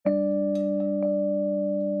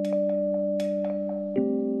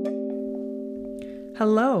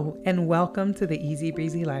Hello and welcome to the Easy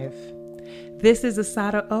Breezy Life. This is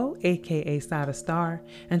Asada O, aka Sada Star,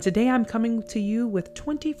 and today I'm coming to you with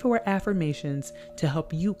 24 affirmations to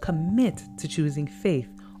help you commit to choosing faith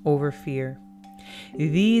over fear.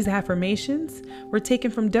 These affirmations were taken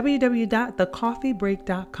from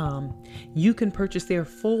www.thecoffeebreak.com. You can purchase their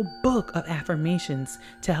full book of affirmations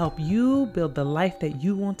to help you build the life that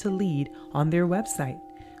you want to lead on their website.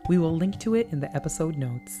 We will link to it in the episode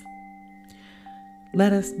notes.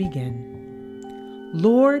 Let us begin.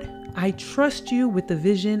 Lord, I trust you with the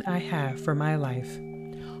vision I have for my life.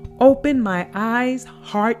 Open my eyes,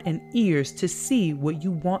 heart, and ears to see what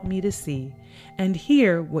you want me to see and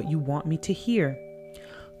hear what you want me to hear.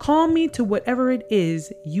 Call me to whatever it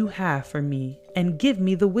is you have for me and give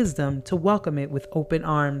me the wisdom to welcome it with open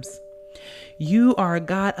arms. You are a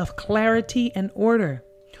God of clarity and order.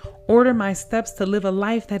 Order my steps to live a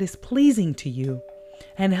life that is pleasing to you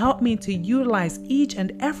and help me to utilize each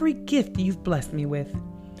and every gift you've blessed me with.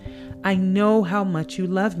 I know how much you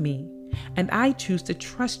love me, and I choose to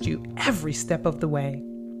trust you every step of the way.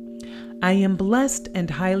 I am blessed and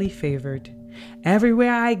highly favored.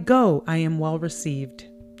 Everywhere I go, I am well received.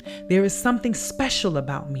 There is something special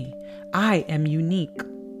about me. I am unique.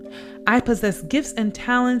 I possess gifts and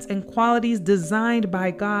talents and qualities designed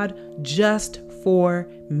by God just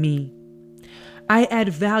for me. I add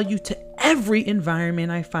value to every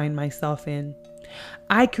environment I find myself in.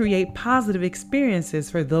 I create positive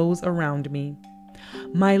experiences for those around me.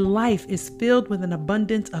 My life is filled with an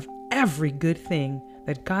abundance of every good thing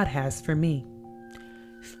that God has for me.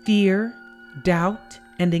 Fear, doubt,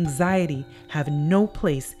 and anxiety have no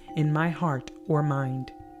place in my heart or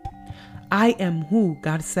mind. I am who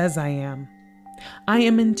God says I am. I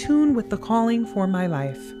am in tune with the calling for my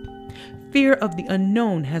life. Fear of the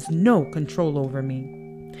unknown has no control over me.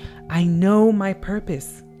 I know my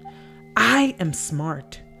purpose. I am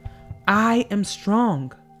smart. I am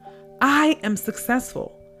strong. I am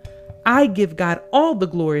successful. I give God all the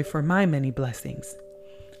glory for my many blessings.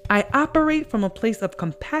 I operate from a place of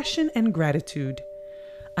compassion and gratitude.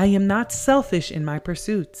 I am not selfish in my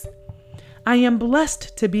pursuits. I am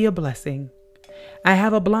blessed to be a blessing. I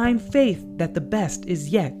have a blind faith that the best is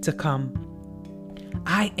yet to come.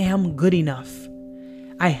 I am good enough.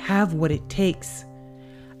 I have what it takes.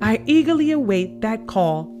 I eagerly await that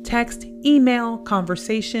call, text, email,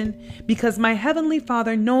 conversation, because my Heavenly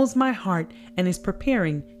Father knows my heart and is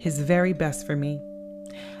preparing His very best for me.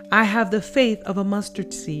 I have the faith of a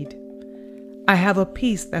mustard seed. I have a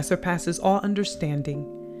peace that surpasses all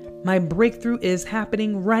understanding. My breakthrough is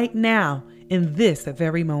happening right now in this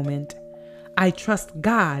very moment. I trust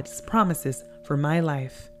God's promises for my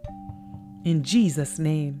life. In Jesus'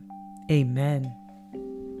 name, amen.